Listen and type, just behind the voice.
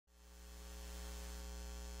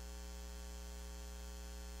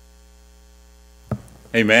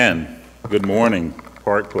Amen. Good morning,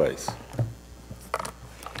 Park Place.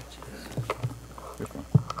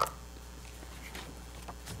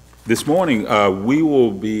 This morning, we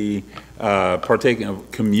will be partaking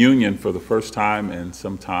of communion for the first time in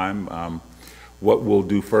some time. What we'll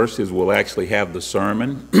do first is we'll actually have the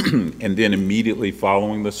sermon, and then immediately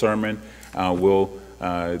following the sermon, we'll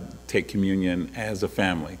take communion as a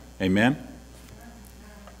family. Amen?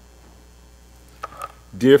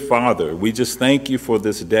 Dear Father, we just thank you for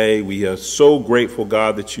this day. We are so grateful,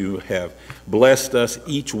 God, that you have blessed us,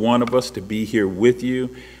 each one of us, to be here with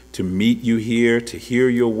you, to meet you here, to hear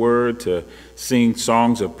your word, to sing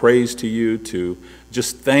songs of praise to you, to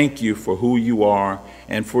just thank you for who you are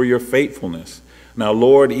and for your faithfulness. Now,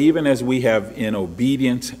 Lord, even as we have in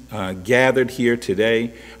obedience gathered here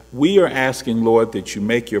today, we are asking, Lord, that you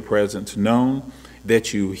make your presence known,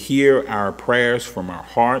 that you hear our prayers from our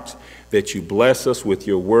hearts, that you bless us with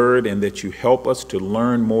your word, and that you help us to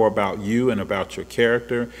learn more about you and about your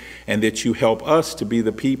character, and that you help us to be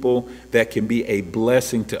the people that can be a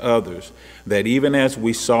blessing to others. That even as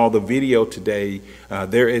we saw the video today,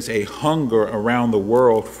 there is a hunger around the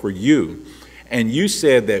world for you. And you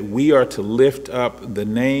said that we are to lift up the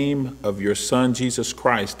name of your Son, Jesus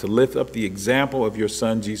Christ, to lift up the example of your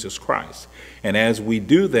Son, Jesus Christ. And as we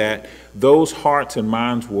do that, those hearts and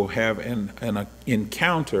minds will have an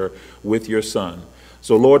encounter with your Son.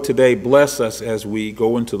 So, Lord, today, bless us as we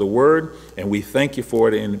go into the Word, and we thank you for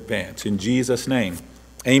it in advance. In Jesus' name,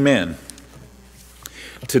 amen.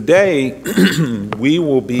 Today, we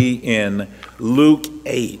will be in Luke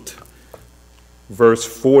 8. Verse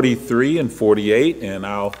 43 and 48, and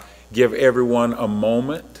I'll give everyone a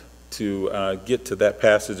moment to get to that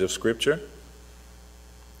passage of Scripture.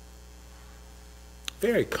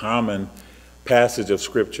 Very common passage of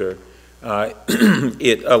Scripture.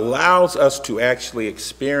 It allows us to actually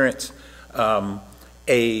experience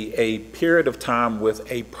a period of time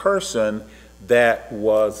with a person that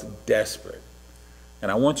was desperate.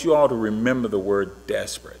 And I want you all to remember the word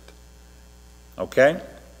desperate. Okay?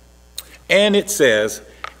 And it says,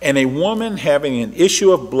 and a woman having an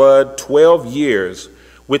issue of blood 12 years,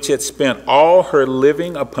 which had spent all her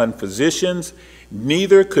living upon physicians,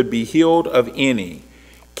 neither could be healed of any,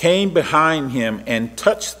 came behind him and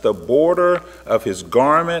touched the border of his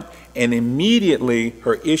garment, and immediately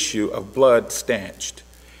her issue of blood stanched.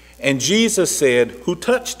 And Jesus said, who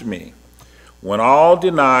touched me? When all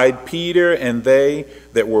denied, Peter and they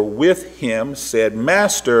that were with him said,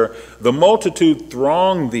 Master, the multitude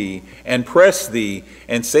throng thee and press thee,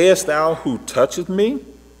 and sayest thou, who toucheth me?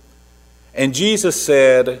 And Jesus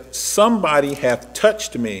said, Somebody hath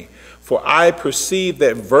touched me, for I perceive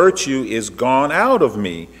that virtue is gone out of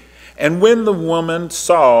me. And when the woman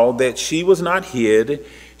saw that she was not hid,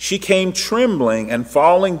 she came trembling and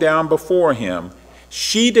falling down before him.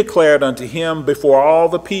 She declared unto him before all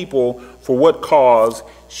the people for what cause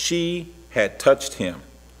she had touched him,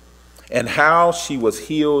 and how she was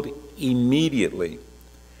healed immediately.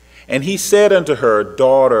 And he said unto her,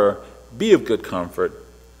 Daughter, be of good comfort.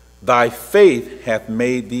 Thy faith hath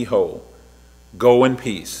made thee whole. Go in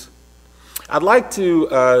peace. I'd like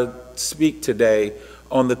to speak today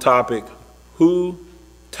on the topic, who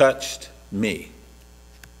touched me?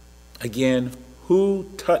 Again, who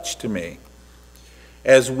touched me?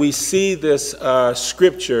 As we see this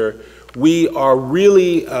scripture, we are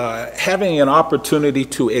really having an opportunity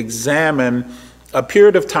to examine a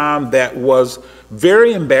period of time that was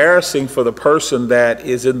very embarrassing for the person that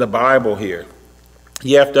is in the Bible here.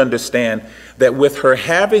 You have to understand that with her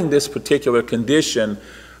having this particular condition,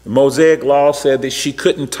 Mosaic law said that she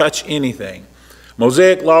couldn't touch anything.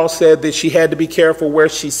 Mosaic law said that she had to be careful where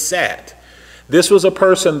she sat. This was a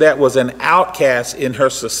person that was an outcast in her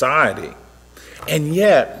society. And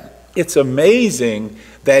yet, it's amazing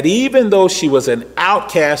that even though she was an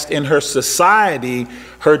outcast in her society,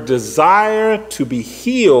 her desire to be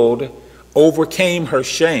healed overcame her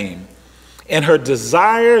shame. And her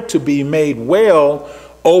desire to be made well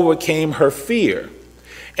overcame her fear.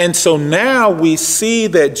 And so now we see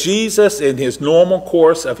that Jesus, in his normal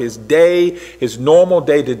course of his day, his normal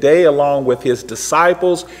day-to-day, along with his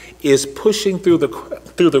disciples, is pushing through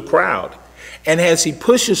the crowd. And as he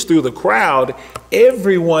pushes through the crowd,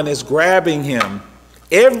 everyone is grabbing him.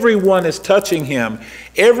 Everyone is touching him.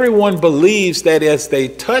 Everyone believes that as they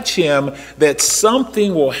touch him, that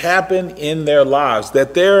something will happen in their lives,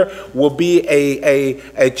 that there will be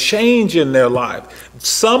a change in their life.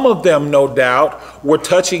 Some of them, no doubt, were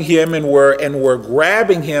touching him and were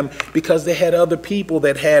grabbing him because they had other people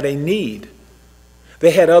that had a need.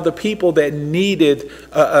 They had other people that needed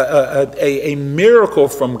a miracle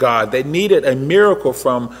from God. They needed a miracle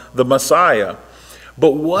from the Messiah.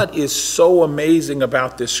 But what is so amazing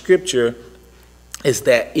about this scripture is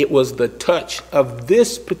that it was the touch of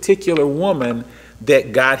this particular woman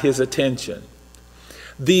that got his attention.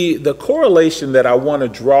 The correlation that I want to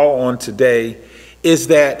draw on today is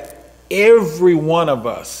that every one of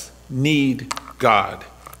us need God.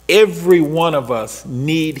 Every one of us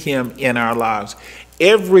need him in our lives.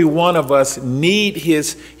 Every one of us need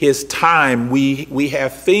his time. We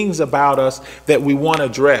have things about us that we want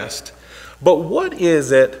addressed. But what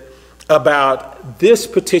is it about this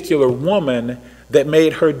particular woman that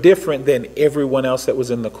made her different than everyone else that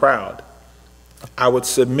was in the crowd? I would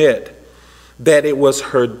submit that it was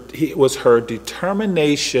her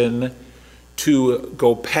determination to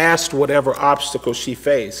go past whatever obstacle she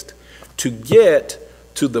faced to get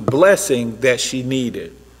to the blessing that she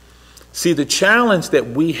needed. See, the challenge that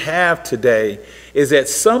we have today is that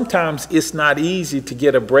sometimes it's not easy to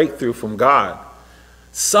get a breakthrough from God.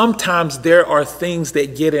 Sometimes there are things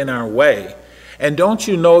that get in our way. And don't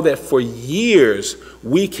you know that for years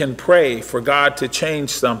we can pray for God to change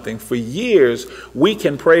something? For years we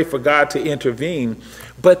can pray for God to intervene,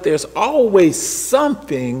 but there's always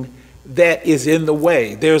something that is in the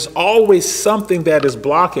way. There's always something that is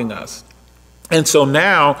blocking us. And so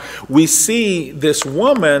now we see this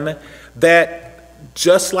woman that,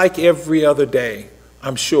 just like every other day,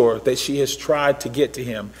 I'm sure that she has tried to get to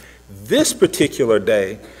him. This particular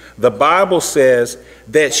day, the Bible says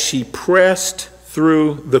that she pressed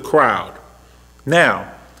through the crowd.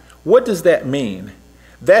 Now, what does that mean?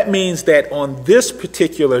 That means that on this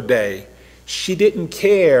particular day, she didn't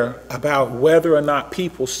care about whether or not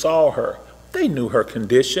people saw her. They knew her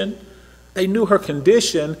condition. They knew her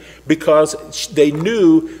condition because they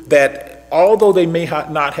knew that although they may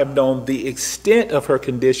not have known the extent of her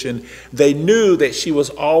condition, they knew that she was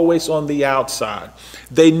always on the outside.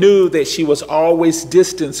 They knew that she was always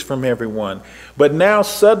distanced from everyone. But now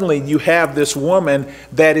suddenly you have this woman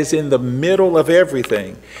that is in the middle of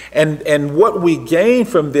everything. And what we gain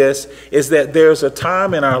from this is that there's a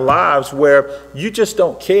time in our lives where you just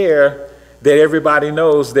don't care that everybody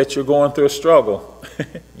knows that you're going through a struggle.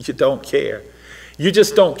 You don't care. You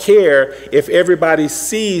just don't care if everybody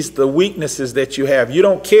sees the weaknesses that you have. You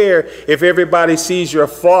don't care if everybody sees your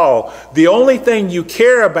fall. The only thing you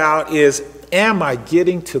care about is, am I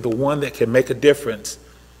getting to the one that can make a difference,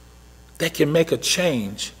 that can make a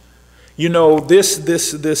change? You know, this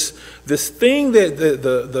thing that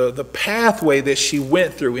the pathway that she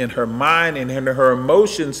went through in her mind and in her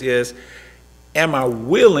emotions is, am I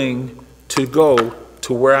willing to go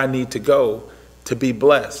to where I need to go to be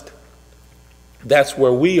blessed? That's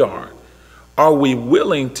where we are. Are we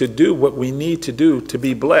willing to do what we need to do to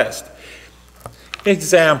be blessed?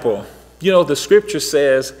 Example, you know, the scripture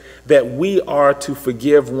says that we are to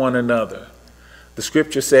forgive one another. The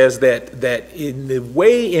scripture says that in the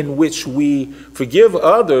way in which we forgive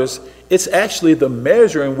others, it's actually the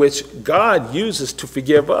measure in which God uses to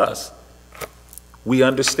forgive us. We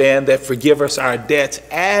understand that forgive us our debts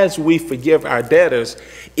as we forgive our debtors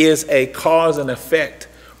is a cause and effect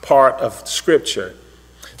part of scripture.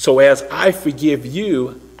 So as I forgive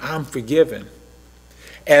you, I'm forgiven.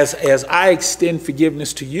 As I extend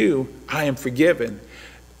forgiveness to you, I am forgiven.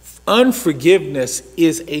 Unforgiveness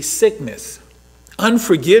is a sickness.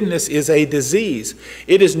 Unforgiveness is a disease.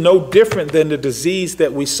 It is no different than the disease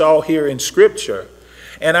that we saw here in scripture.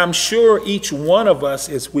 And I'm sure each one of us,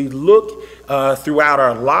 as we look throughout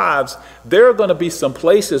our lives, there are going to be some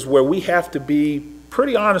places where we have to be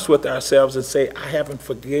pretty honest with ourselves and say, I haven't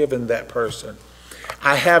forgiven that person.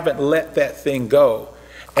 I haven't let that thing go.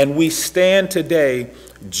 And we stand today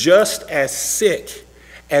just as sick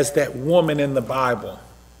as that woman in the Bible.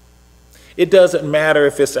 It doesn't matter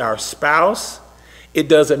if it's our spouse. It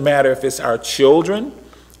doesn't matter if it's our children.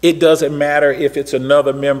 It doesn't matter if it's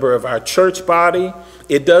another member of our church body.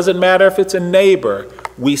 It doesn't matter if it's a neighbor.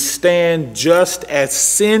 We stand just as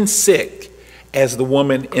sin sick as the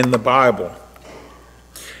woman in the Bible.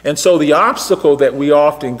 And so the obstacle that we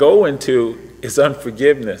often go into is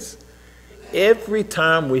unforgiveness. Every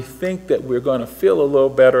time we think that we're going to feel a little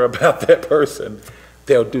better about that person,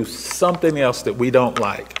 they'll do something else that we don't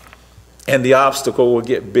like, and the obstacle will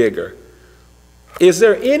get bigger. Is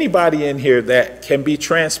there anybody in here that can be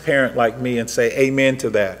transparent like me and say amen to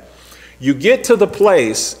that? You get to the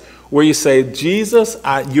place where you say, Jesus,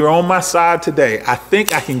 you're on my side today. I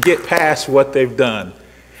think I can get past what they've done.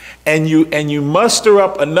 And you muster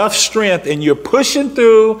up enough strength and you're pushing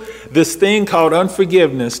through this thing called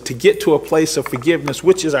unforgiveness to get to a place of forgiveness,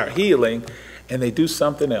 which is our healing, and they do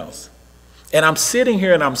something else. And I'm sitting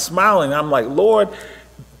here and I'm smiling. I'm like, Lord,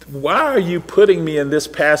 why are you putting me in this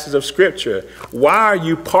passage of scripture? Why are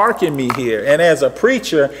you parking me here? And as a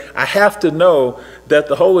preacher, I have to know that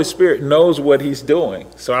the Holy Spirit knows what he's doing.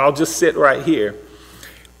 So I'll just sit right here.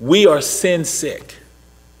 We are sin sick.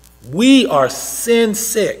 We are sin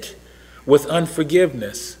sick with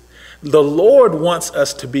unforgiveness. The Lord wants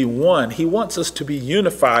us to be one. He wants us to be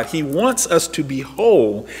unified. He wants us to be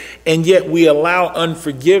whole. And yet we allow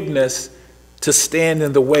unforgiveness to stand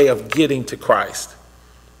in the way of getting to Christ.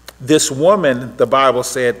 This woman, the Bible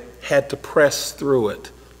said, had to press through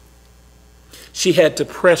it. She had to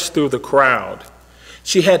press through the crowd.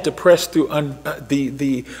 She had to press through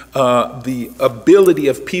the ability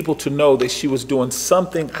of people to know that she was doing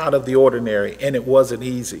something out of the ordinary, and it wasn't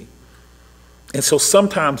easy. And so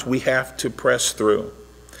sometimes we have to press through.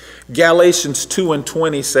 Galatians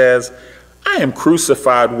 2:20 says, I am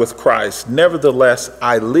crucified with Christ. Nevertheless,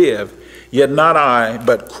 I live, yet not I,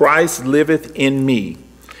 but Christ liveth in me.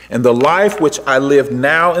 And the life which I live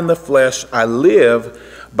now in the flesh, I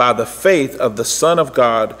live by the faith of the Son of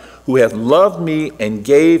God, who hath loved me and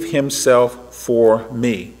gave himself for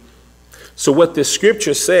me. So what this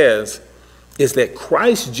scripture says is that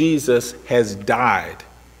Christ Jesus has died.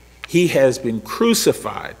 He has been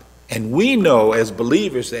crucified, and we know as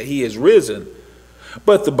believers that he is risen.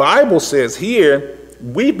 But the Bible says here,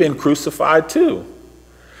 we've been crucified too.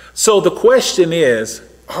 So the question is,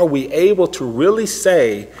 are we able to really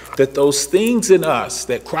say that those things in us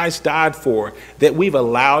that Christ died for, that we've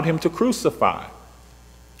allowed him to crucify?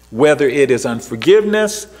 Whether it is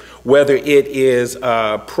unforgiveness, whether it is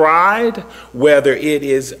pride, whether it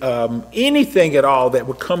is anything at all that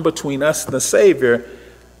would come between us and the Savior,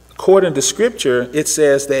 according to Scripture, it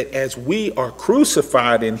says that as we are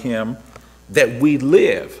crucified in him, that we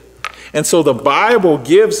live. And so the Bible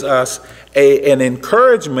gives us an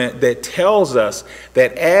encouragement that tells us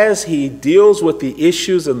that as he deals with the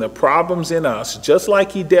issues and the problems in us, just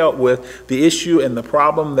like he dealt with the issue and the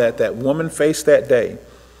problem that that woman faced that day,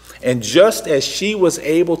 and just as she was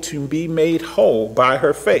able to be made whole by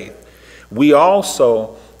her faith, we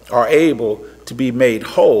also are able to be made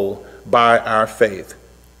whole by our faith.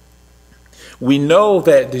 We know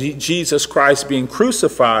that Jesus Christ being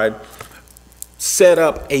crucified set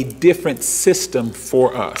up a different system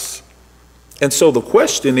for us. And so the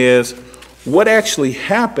question is, what actually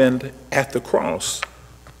happened at the cross?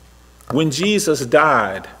 When Jesus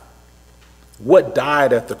died, what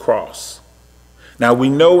died at the cross? Now we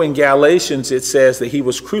know in Galatians it says that he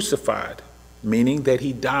was crucified, meaning that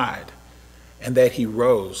he died and that he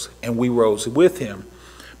rose, and we rose with him.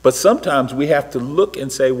 But sometimes we have to look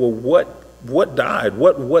and say, well, what died?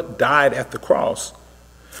 What died at the cross?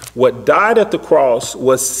 What died at the cross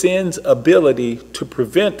was sin's ability to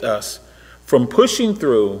prevent us from pushing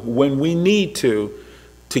through when we need to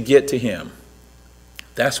get to him.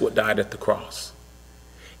 That's what died at the cross.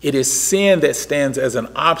 It is sin that stands as an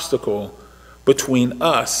obstacle between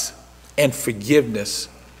us and forgiveness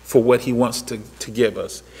for what he wants to give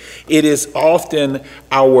us. It is often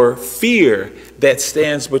our fear that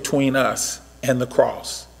stands between us and the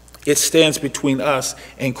cross. It stands between us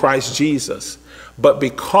and Christ Jesus. But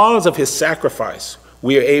because of his sacrifice,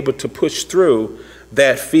 we are able to push through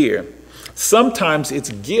that fear. Sometimes it's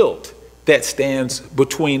guilt that stands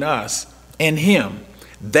between us and him.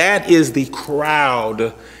 That is the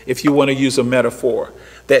crowd, if you want to use a metaphor,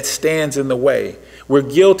 that stands in the way. We're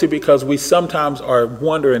guilty because we sometimes are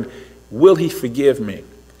wondering, will he forgive me?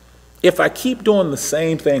 If I keep doing the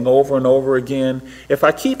same thing over and over again, if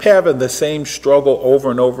I keep having the same struggle over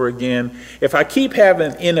and over again, if I keep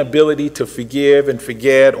having inability to forgive and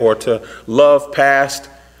forget or to love past,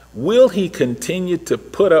 will he continue to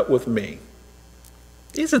put up with me?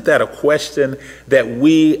 Isn't that a question that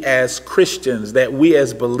we as Christians, that we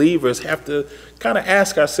as believers have to kind of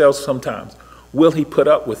ask ourselves sometimes? Will he put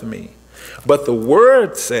up with me? But the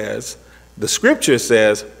word says, the scripture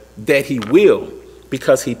says that he will,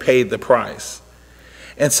 because he paid the price.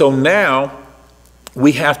 And so now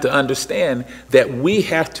we have to understand that we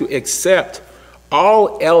have to accept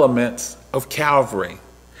all elements of Calvary.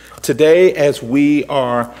 Today, as we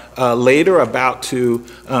are later about to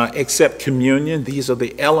accept communion, these are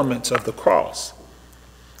the elements of the cross.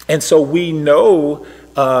 And so we know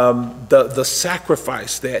the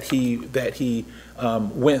sacrifice that he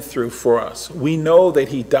went through for us. We know that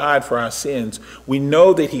he died for our sins. We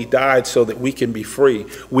know that he died so that we can be free.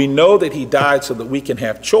 We know that he died so that we can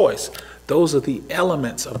have choice. Those are the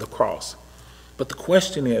elements of the cross. But the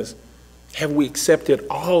question is, have we accepted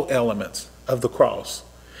all elements of the cross?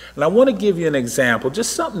 And I want to give you an example,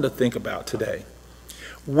 just something to think about today.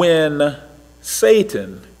 When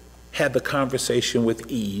Satan had the conversation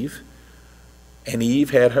with Eve, and Eve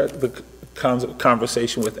had the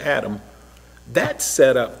conversation with Adam, that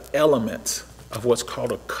set up elements of what's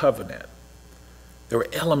called a covenant. There were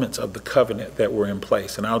elements of the covenant that were in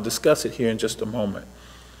place, and I'll discuss it here in just a moment.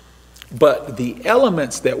 But the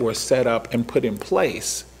elements that were set up and put in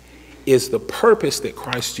place is the purpose that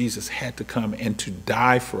Christ Jesus had to come and to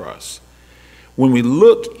die for us. When we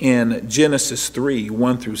look in Genesis 3,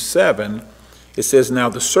 1 through 7, it says, "Now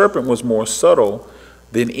the serpent was more subtle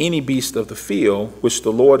than any beast of the field which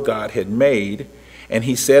the Lord God had made. And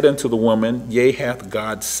he said unto the woman, Yea, hath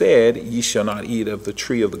God said, Ye shall not eat of the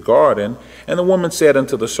tree of the garden? And the woman said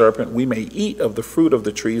unto the serpent, We may eat of the fruit of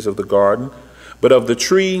the trees of the garden, but of the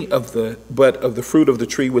fruit of the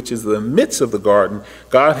tree which is in the midst of the garden,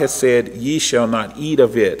 God hath said, Ye shall not eat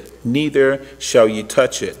of it, neither shall ye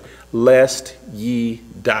touch it, lest ye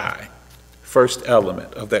die." First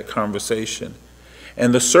element of that conversation.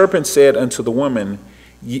 "And the serpent said unto the woman,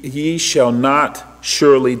 Ye shall not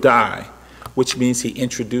surely die," which means he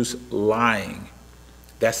introduced lying.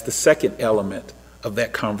 That's the second element of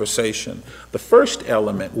that conversation. The first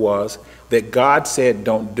element was that God said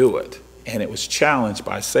don't do it, and it was challenged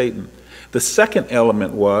by Satan. The second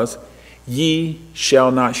element was, "Ye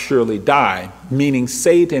shall not surely die," meaning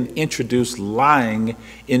Satan introduced lying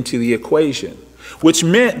into the equation, which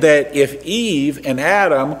meant that if Eve and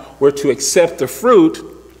Adam were to accept the fruit,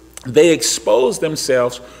 they exposed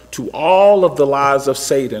themselves to all of the lies of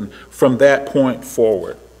Satan from that point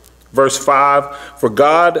forward. Verse 5, "For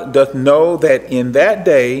God doth know that in that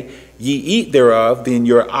day ye eat thereof, then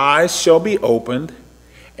your eyes shall be opened,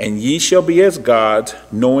 and ye shall be as gods,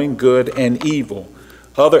 knowing good and evil."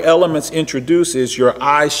 Other elements introduced is your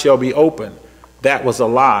eyes shall be open. That was a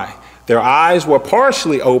lie. Their eyes were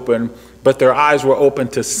partially open, but their eyes were open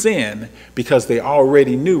to sin because they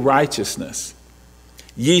already knew righteousness.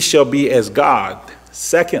 "Ye shall be as God."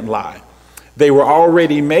 Second lie. They were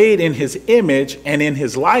already made in his image and in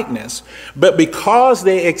his likeness, but because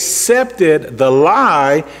they accepted the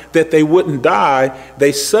lie that they wouldn't die,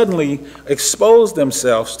 they suddenly exposed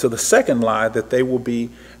themselves to the second lie that they will be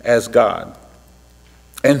as God.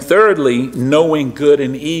 And thirdly, knowing good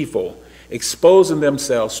and evil, exposing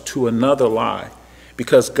themselves to another lie,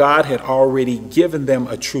 because God had already given them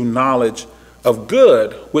a true knowledge of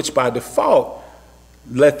good, which by default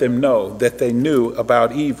let them know that they knew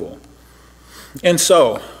about evil. And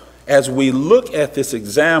so, as we look at this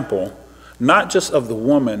example, not just of the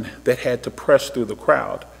woman that had to press through the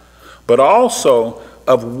crowd, but also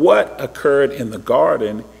of what occurred in the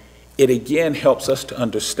garden, it again helps us to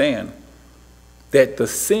understand that the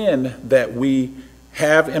sin that we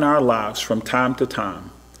have in our lives from time to time,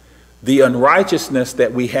 the unrighteousness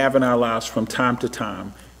that we have in our lives from time to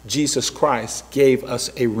time, Jesus Christ gave us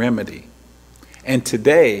a remedy. And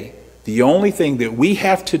today, the only thing that we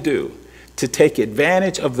have to do to take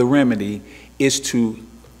advantage of the remedy is to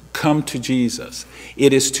come to Jesus.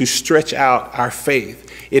 It is to stretch out our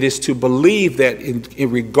faith. It is to believe that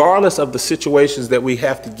regardless of the situations that we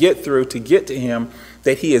have to get through to get to him,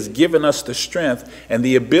 that he has given us the strength and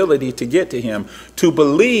the ability to get to him. To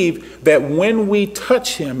believe that when we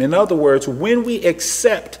touch him, in other words, when we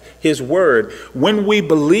accept his word, when we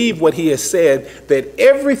believe what he has said, that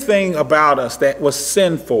everything about us that was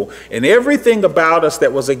sinful and everything about us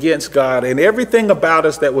that was against God and everything about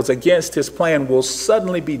us that was against his plan will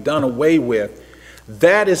suddenly be done away with.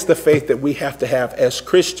 That is the faith that we have to have as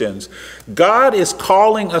Christians. God is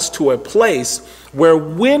calling us to a place where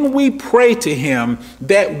when we pray to him,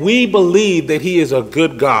 that we believe that he is a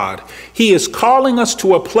good God. He is calling us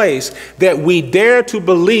to a place that we dare to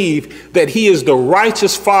believe that he is the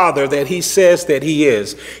righteous Father that he says that he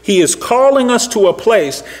is. He is calling us to a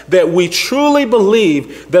place that we truly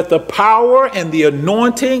believe that the power and the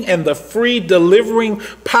anointing and the free delivering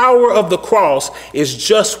power of the cross is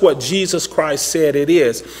just what Jesus Christ said it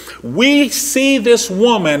is. We see this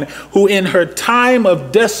woman who in her time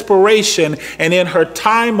of desperation and in her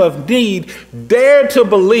time of need dared to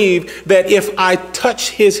believe that if I touch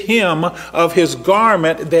his hem of his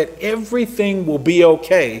garment, that everything will be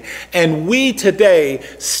okay. And we today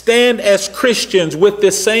stand as Christians with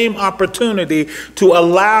this same opportunity to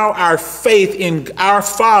allow our faith in our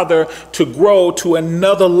Father to grow to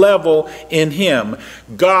another level in him.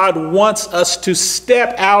 God wants us to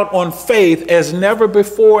step out on faith as never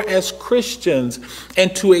before as Christians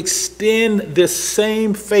and to extend this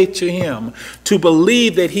same faith to him, to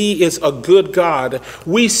believe that he is a good God.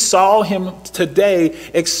 We saw him today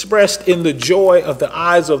expressed in the joy of the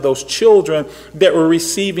eyes of those children that were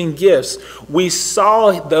receiving gifts. We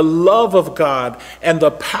saw the love of God and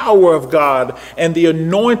the power of God and the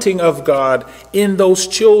anointing of God in those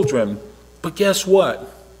children. But guess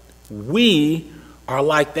what? We are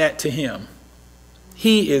like that to him.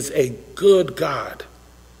 He is a good God.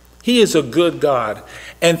 He is a good God.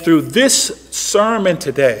 And through this sermon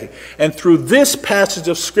today, and through this passage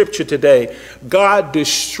of scripture today, God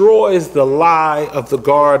destroys the lie of the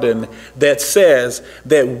garden that says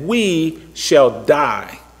that we shall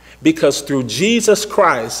die. Because through Jesus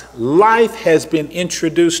Christ, life has been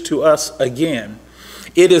introduced to us again.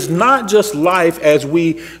 It is not just life as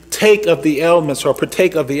we take of the elements or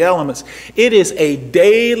partake of the elements. It is a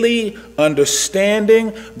daily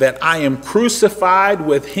understanding that I am crucified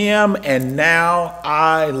with him and now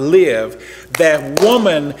I live. That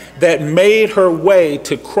woman that made her way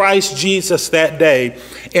to Christ Jesus that day,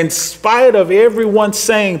 in spite of everyone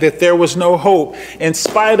saying that there was no hope, in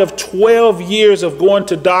spite of 12 years of going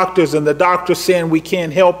to doctors and the doctor saying we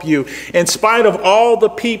can't help you, in spite of all the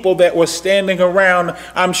people that were standing around,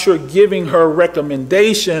 I'm sure giving her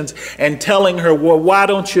recommendations and telling her, well, why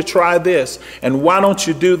don't you try this? And why don't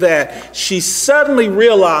you do that? She suddenly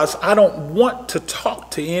realized, I don't want to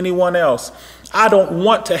talk to anyone else. I don't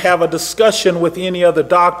want to have a discussion with any other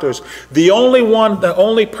doctors. The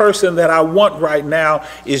only person that I want right now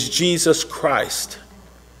is Jesus Christ.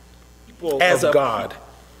 As a God,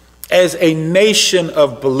 as a nation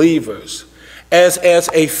of believers, as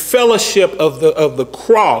a fellowship of the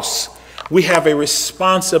cross, we have a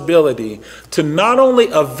responsibility to not only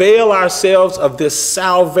avail ourselves of this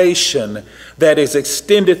salvation that is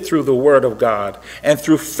extended through the Word of God and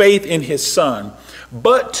through faith in His Son,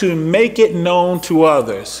 but to make it known to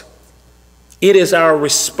others. It is our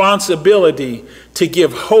responsibility to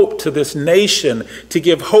give hope to this nation, to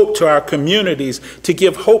give hope to our communities, to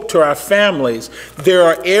give hope to our families. There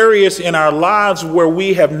are areas in our lives where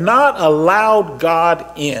we have not allowed God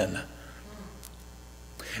in.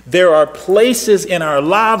 There are places in our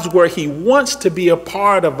lives where He wants to be a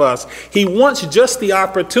part of us. He wants just the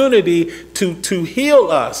opportunity to heal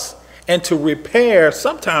us and to repair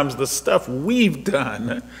sometimes the stuff we've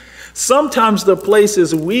done, sometimes the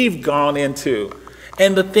places we've gone into,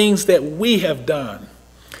 and the things that we have done.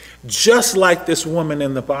 Just like this woman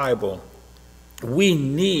in the Bible, we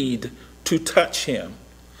need to touch Him.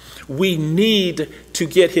 We need to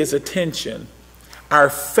get His attention. Our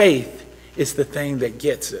faith is the thing that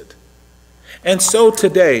gets it. And so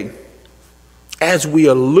today, as we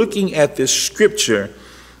are looking at this scripture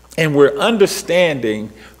and we're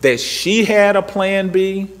understanding that she had a plan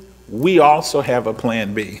B, we also have a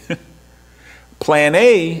plan B. Plan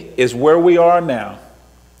A is where we are now,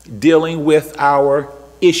 dealing with our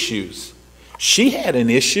issues. She had an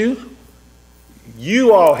issue.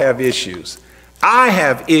 You all have issues. I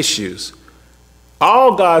have issues.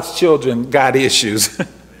 All God's children got issues.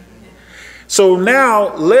 So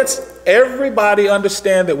now let's everybody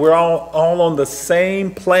understand that we're all on the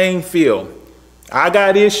same playing field. I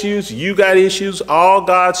got issues, you got issues, all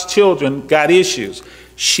God's children got issues.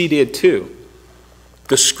 She did too.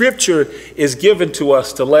 The scripture is given to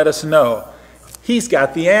us to let us know He's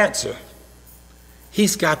got the answer.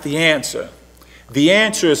 He's got the answer. The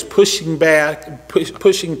answer is pushing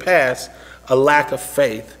past a lack of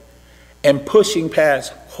faith and pushing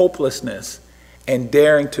past hopelessness and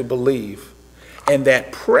daring to believe. And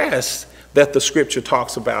that press that the scripture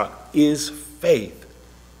talks about is faith.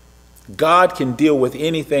 God can deal with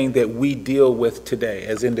anything that we deal with today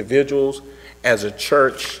as individuals, as a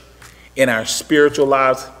church, in our spiritual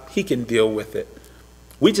lives. He can deal with it.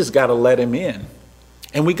 We just got to let Him in.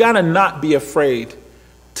 And we got to not be afraid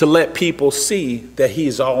to let people see that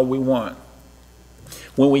He's all we want.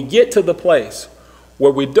 When we get to the place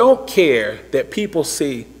where we don't care that people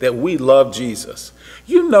see that we love Jesus.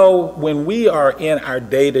 You know, when we are in our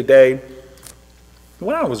day-to-day,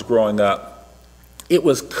 when I was growing up, it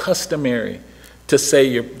was customary to say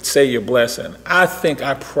your blessing. I think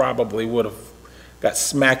I probably would have got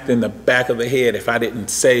smacked in the back of the head if I didn't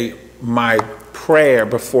say my prayer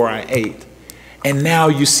before I ate. And now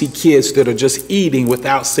you see kids that are just eating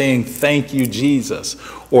without saying, thank you, Jesus,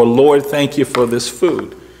 or Lord, thank you for this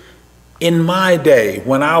food. In my day,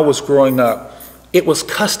 when I was growing up, it was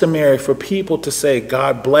customary for people to say,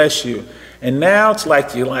 God bless you. And now it's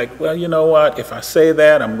like, you're like, well, you know what? If I say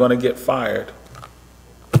that, I'm going to get fired.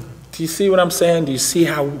 Do you see what I'm saying? Do you see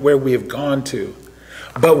where we have gone to?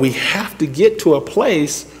 But we have to get to a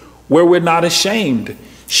place where we're not ashamed.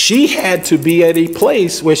 She had to be at a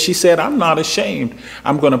place where she said, I'm not ashamed.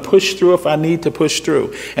 I'm going to push through if I need to push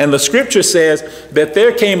through. And the scripture says that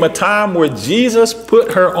there came a time where Jesus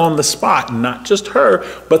put her on the spot, not just her,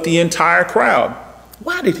 but the entire crowd.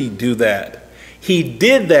 Why did He do that? He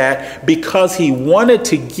did that because He wanted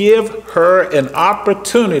to give her an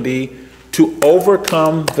opportunity to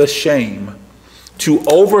overcome the shame, to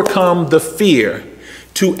overcome the fear,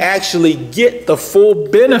 to actually get the full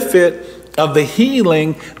benefit of the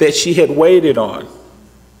healing that she had waited on.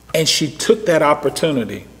 And she took that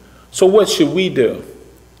opportunity. So what should we do?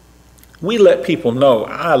 We let people know,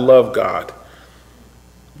 I love God.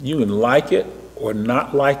 You can like it or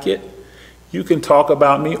not like it. You can talk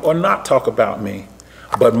about me or not talk about me.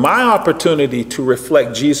 But my opportunity to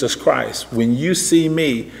reflect Jesus Christ, when you see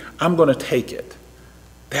me, I'm going to take it.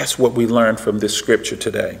 That's what we learned from this scripture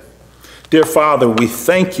today. Dear Father, we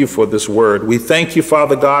thank you for this word. We thank you,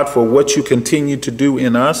 Father God, for what you continue to do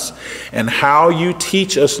in us and how you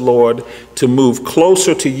teach us, Lord, to move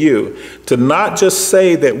closer to you, to not just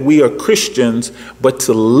say that we are Christians, but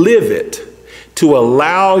to live it, to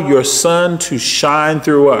allow your Son to shine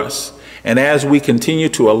through us. And as we continue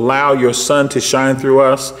to allow your Son to shine through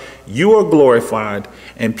us, you are glorified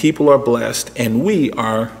and people are blessed, and we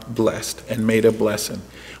are blessed and made a blessing.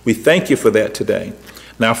 We thank you for that today.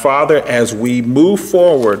 Now, Father, as we move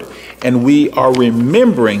forward and we are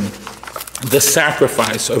remembering the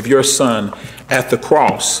sacrifice of your Son at the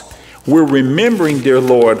cross, we're remembering, dear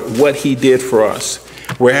Lord, what he did for us.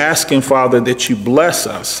 We're asking, Father, that you bless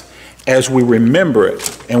us as we remember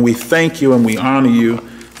it, and we thank you and we honor you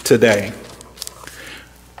today.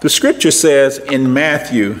 The scripture says in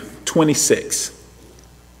Matthew 26,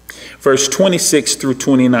 verse 26 through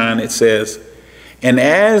 29, it says, "And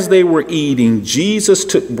as they were eating, Jesus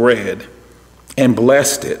took bread and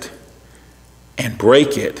blessed it and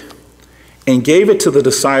brake it and gave it to the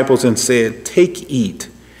disciples and said, 'Take, eat.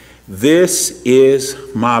 This is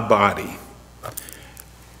my body.'"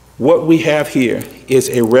 What we have here is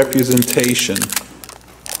a representation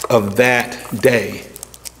of that day.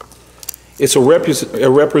 It's a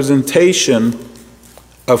representation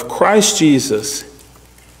of Christ Jesus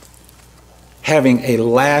having a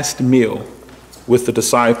last meal with the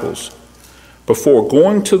disciples before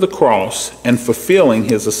going to the cross and fulfilling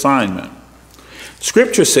his assignment.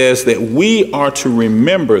 Scripture says that we are to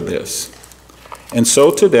remember this. And so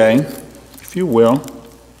today, if you will,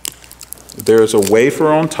 there's a wafer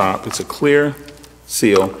on top. It's a clear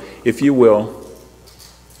seal. If you will,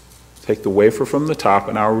 take the wafer from the top,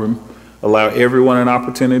 and I'll allow everyone an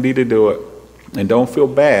opportunity to do it. And don't feel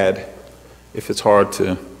bad if it's hard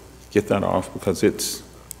to get that off, because it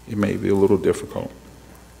may be a little difficult.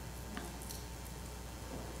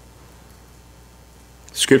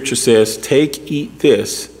 Scripture says, "Take, eat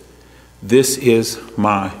this. This is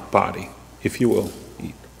my body." If you will,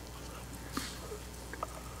 eat.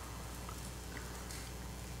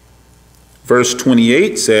 Verse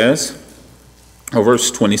 28 says, or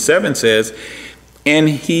verse 27 says, "And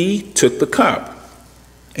he took the cup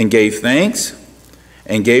and gave thanks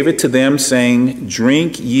and gave it to them, saying,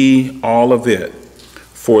 'Drink ye all of it,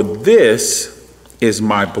 for this is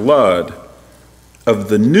my blood of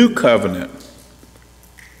the new covenant,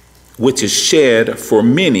 which is shed for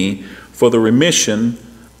many for the remission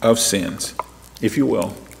of sins.'" If you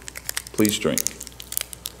will, please drink.